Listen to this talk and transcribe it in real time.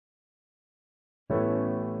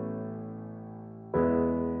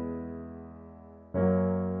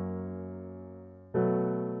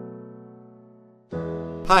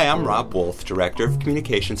Hi, I'm Rob Wolf, Director of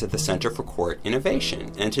Communications at the Center for Court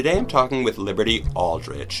Innovation, and today I'm talking with Liberty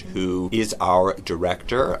Aldrich, who is our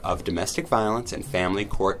Director of Domestic Violence and Family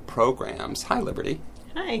Court Programs. Hi, Liberty.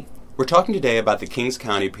 Hi. We're talking today about the Kings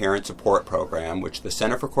County Parent Support Program, which the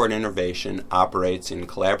Center for Court Innovation operates in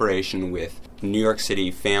collaboration with New York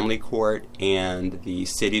City Family Court and the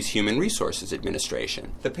city's Human Resources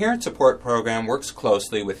Administration. The Parent Support Program works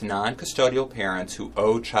closely with non-custodial parents who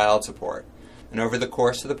owe child support. And over the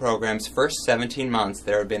course of the program's first 17 months,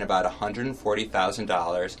 there have been about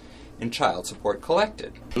 $140,000 in child support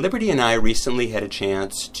collected. Liberty and I recently had a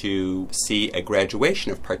chance to see a graduation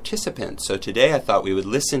of participants, so today I thought we would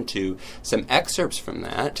listen to some excerpts from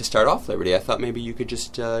that. To start off, Liberty, I thought maybe you could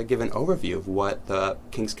just give an overview of what the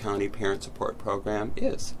Kings County Parent Support Program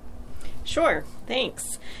is. Sure,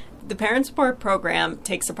 thanks. The Parent Support Program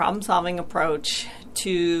takes a problem-solving approach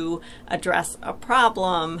to address a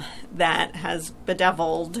problem that has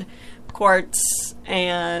bedeviled courts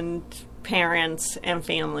and parents and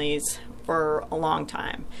families for a long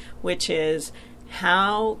time, which is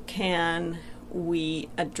how can we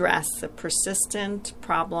address the persistent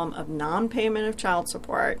problem of non-payment of child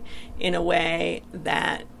support in a way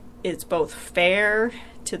that is both fair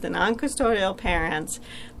to the non-custodial parents,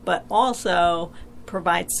 but also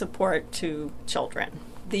provides support to children.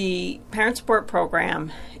 The Parent Support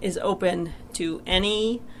Program is open to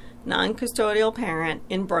any non-custodial parent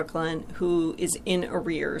in Brooklyn who is in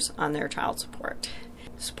arrears on their child support.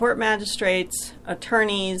 Support magistrates,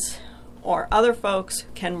 attorneys, or other folks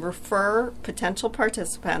can refer potential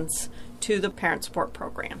participants to the Parent Support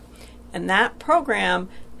Program. And that program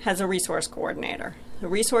has a resource coordinator. The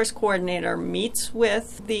resource coordinator meets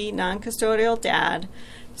with the non-custodial dad,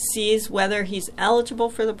 sees whether he's eligible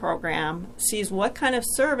for the program, sees what kind of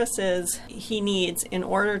services he needs in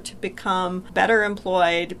order to become better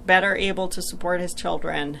employed, better able to support his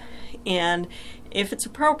children. And if it's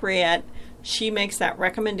appropriate, she makes that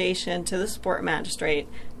recommendation to the support magistrate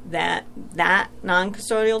that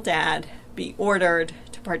non-custodial dad be ordered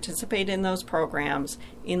to participate in those programs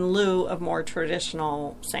in lieu of more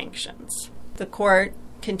traditional sanctions. The court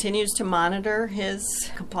continues to monitor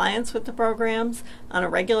his compliance with the programs on a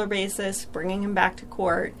regular basis, bringing him back to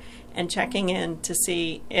court and checking in to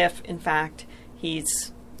see if, in fact,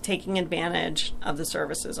 he's taking advantage of the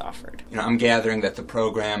services offered. I'm gathering that the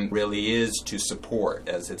program really is to support,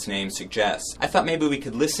 as its name suggests. I thought maybe we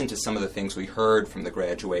could listen to some of the things we heard from the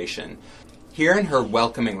graduation. Here in her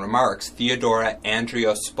welcoming remarks, Theodora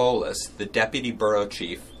Andriospolis, the Deputy Borough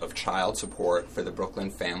Chief of Child Support for the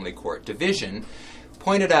Brooklyn Family Court Division,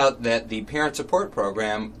 pointed out that the Parent Support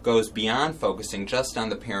Program goes beyond focusing just on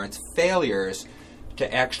the parents' failures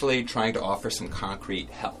to actually trying to offer some concrete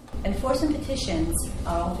help. Enforcement petitions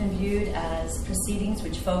are often viewed as proceedings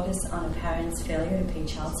which focus on a parent's failure to pay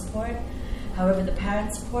child support. However, the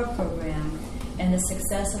Parent Support Program and the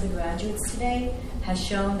success of the graduates today has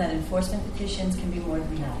shown that enforcement petitions can be more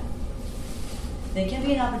than that. They can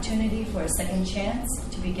be an opportunity for a second chance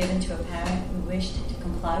to be given to a parent who wished to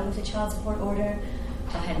comply with a child support order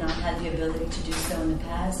but had not had the ability to do so in the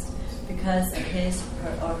past because of his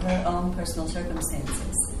or her own personal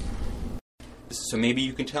circumstances. So maybe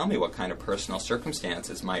you can tell me what kind of personal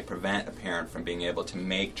circumstances might prevent a parent from being able to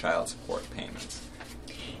make child support payments.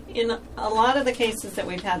 In a lot of the cases that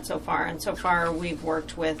we've had so far we've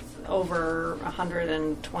worked with over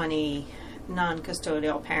 120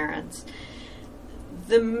 non-custodial parents.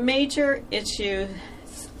 The major issues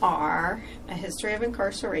are a history of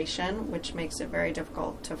incarceration, which makes it very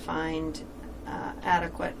difficult to find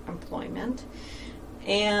adequate employment,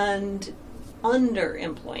 and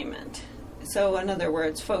underemployment. So in other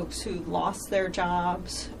words, folks who lost their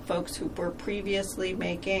jobs, folks who were previously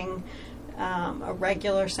making a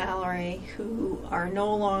regular salary, who are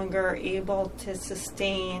no longer able to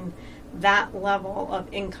sustain that level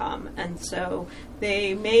of income. And so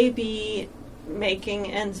they may be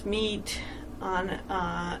making ends meet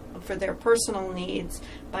for their personal needs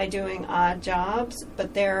by doing odd jobs,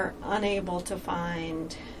 but they're unable to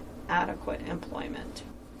find adequate employment.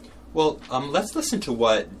 Well, let's listen to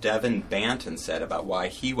what Devin Banton said about why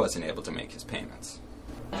he wasn't able to make his payments.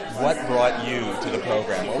 What brought you to the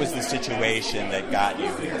program? What was the situation that got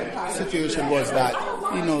you here? The situation was that,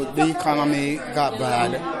 the economy got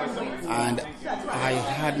bad and I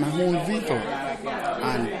had my own vehicle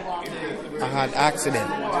and I had accident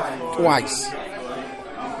twice.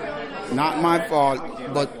 Not my fault,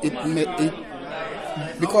 but it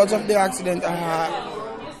because of the accident I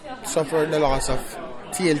had suffered the loss of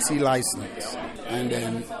TLC license and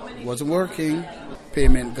then wasn't working.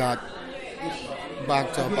 Payment got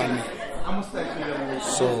backed up on me.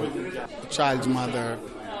 So the child's mother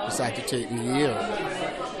decide to take me a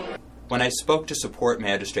year. When I spoke to support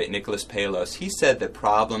magistrate Nicholas Palos, he said that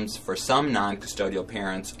problems for some non-custodial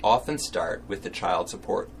parents often start with the child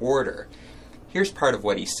support order. Here's part of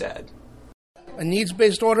what he said. A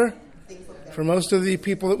needs-based order, for most of the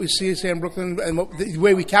people that we see, say in Brooklyn, and the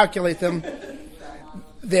way we calculate them,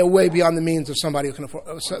 they're way beyond the means of somebody who can afford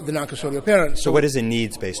the non-custodial parent. So what is a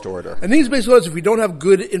needs-based order? A needs-based order is if we don't have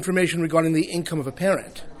good information regarding the income of a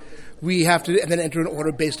parent, we have to then enter an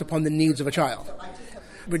order based upon the needs of a child.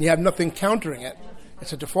 When you have nothing countering it,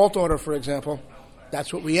 it's a default order, for example,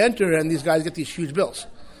 that's what we enter, and these guys get these huge bills.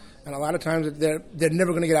 And a lot of times they're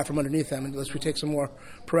never going to get out from underneath them unless we take some more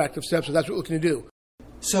proactive steps, so that's what we're looking to do.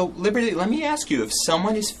 So, Liberty, let me ask you, if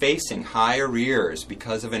someone is facing high arrears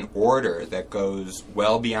because of an order that goes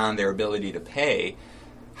well beyond their ability to pay,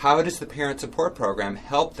 how does the Parent Support Program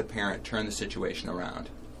help the parent turn the situation around?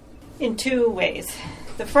 In two ways.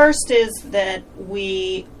 The first is that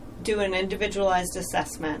we do an individualized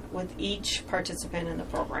assessment with each participant in the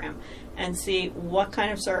program and see what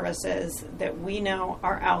kind of services that we know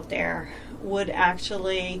are out there would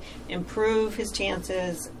actually improve his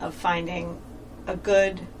chances of finding a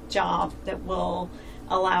good job that will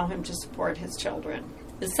allow him to support his children.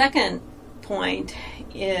 The second point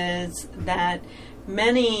is that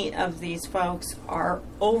many of these folks are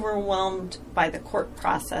overwhelmed by the court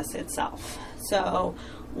process itself. So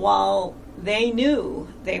while they knew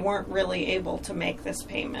they weren't really able to make this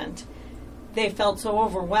payment, they felt so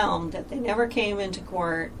overwhelmed that they never came into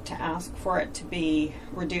court to ask for it to be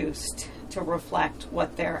reduced to reflect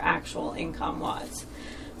what their actual income was.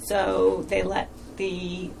 So they let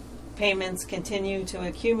the payments continue to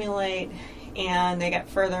accumulate, and they get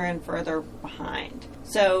further and further behind.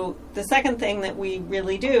 So the second thing that we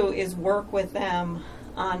really do is work with them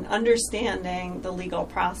on understanding the legal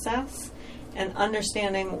process and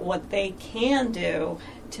understanding what they can do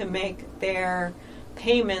to make their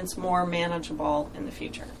payments more manageable in the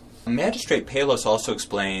future. Magistrate Palos also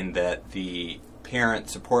explained that the Parent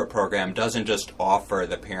Support Program doesn't just offer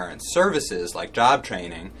the parents services like job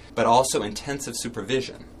training, but also intensive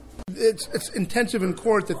supervision. It's intensive in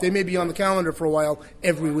court that they may be on the calendar for a while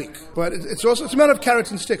every week. But it's a matter of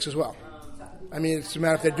carrots and sticks as well. I mean, it's a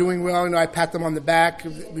matter if they're doing well, I pat them on the back,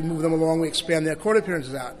 we move them along, we expand their court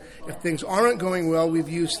appearances out. If things aren't going well, we've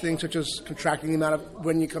used things such as contracting the amount of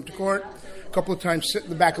when you come to court, a couple of times sit in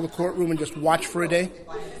the back of the courtroom and just watch for a day,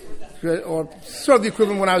 or sort of the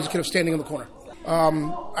equivalent when I was a kid of standing in the corner.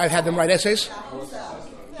 I've had them write essays,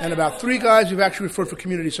 and about 3 guys we've actually referred for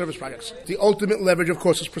community service projects. The ultimate leverage, of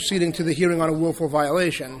course, is proceeding to the hearing on a willful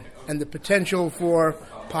violation and the potential for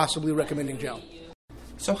possibly recommending jail.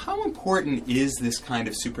 So how important is this kind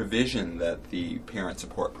of supervision that the Parent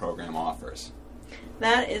Support Program offers?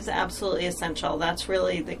 That is absolutely essential. That's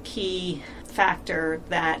really the key factor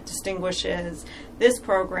that distinguishes this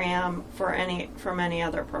program from any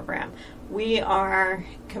other program. We are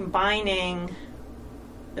combining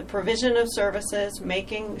the provision of services,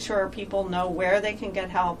 making sure people know where they can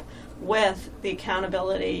get help, with the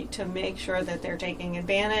accountability to make sure that they're taking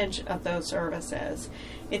advantage of those services.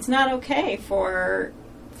 It's not okay for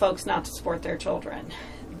folks not to support their children.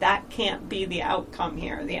 That can't be the outcome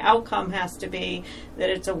here. The outcome has to be that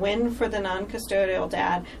it's a win for the non-custodial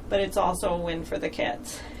dad, but it's also a win for the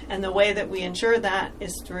kids. And the way that we ensure that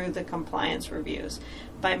is through the compliance reviews,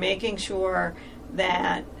 by making sure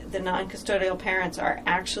that the non-custodial parents are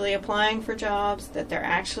actually applying for jobs, that they're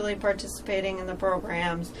actually participating in the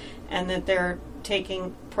programs, and that they're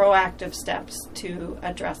taking proactive steps to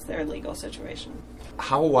address their legal situation.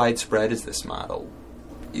 How widespread is this model?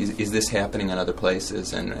 Is this happening in other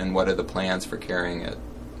places, and what are the plans for carrying it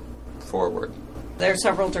forward? There are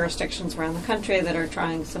several jurisdictions around the country that are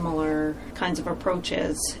trying similar kinds of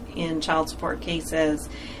approaches in child support cases,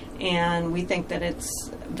 and we think that it's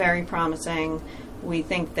very promising. We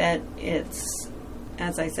think that it's,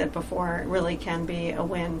 as I said before, it really can be a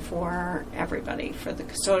win for everybody, for the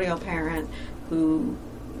custodial parent who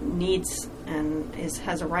needs and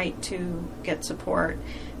has a right to get support,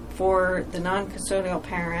 for the non-custodial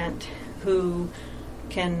parent who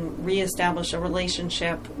can reestablish a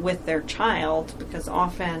relationship with their child, because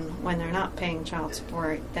often when they're not paying child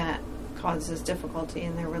support, that causes difficulty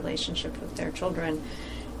in their relationship with their children,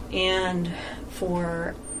 and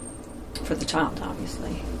for the child,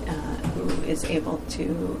 obviously, who is able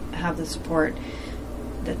to have the support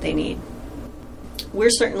that they need.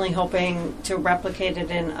 We're certainly hoping to replicate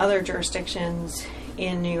it in other jurisdictions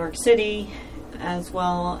in New York City, as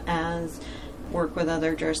well as work with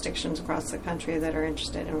other jurisdictions across the country that are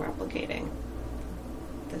interested in replicating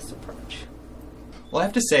this approach. Well, I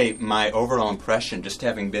have to say, my overall impression, just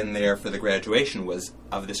having been there for the graduation, was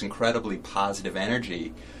of this incredibly positive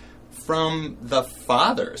energy from the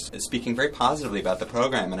fathers, speaking very positively about the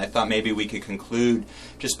program. And I thought maybe we could conclude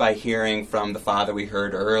just by hearing from the father we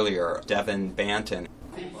heard earlier, Devin Banton.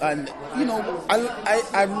 And, you know,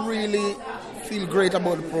 I really feel great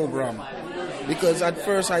about the program, because at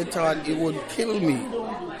first I thought it would kill me.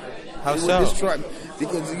 How it so? Would destroy me.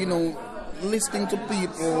 Because, you know, listening to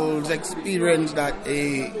people's experience that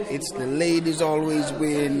it's the ladies always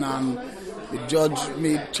win, and the judge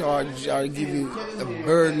may charge or give you a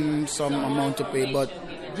burden, some amount to pay, but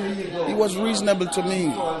it was reasonable to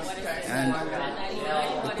me. And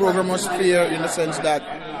the program was fair in the sense that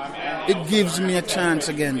it gives me a chance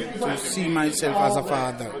again to see myself as a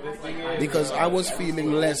father, because I was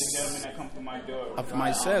feeling less of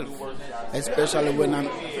myself, especially when I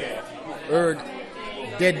heard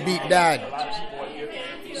deadbeat dad.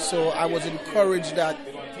 So I was encouraged that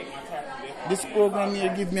this program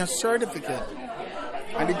here gives me a certificate,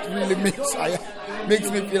 and it really makes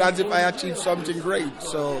me feel as if I achieved something great.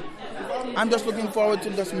 So I'm just looking forward to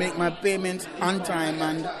just make my payments on time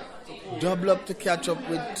and double up to catch up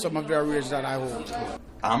with some of the arrears that I hold.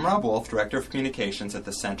 I'm Rob Wolf, Director of Communications at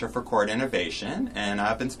the Center for Court Innovation, and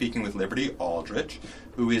I've been speaking with Liberty Aldrich,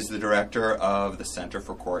 who is the Director of the Center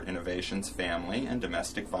for Court Innovation's Family and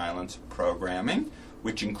Domestic Violence Programming,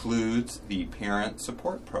 which includes the Parent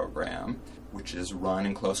Support Program, which is run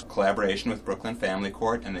in close collaboration with Brooklyn Family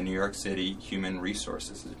Court and the New York City Human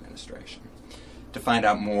Resources Administration. To find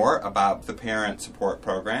out more about the Parent Support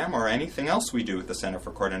Program or anything else we do with the Center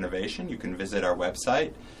for Court Innovation, you can visit our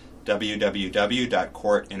website,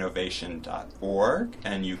 www.courtinnovation.org,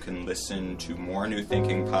 and you can listen to more New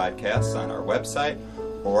Thinking podcasts on our website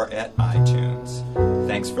or at iTunes.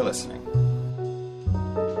 Thanks for listening.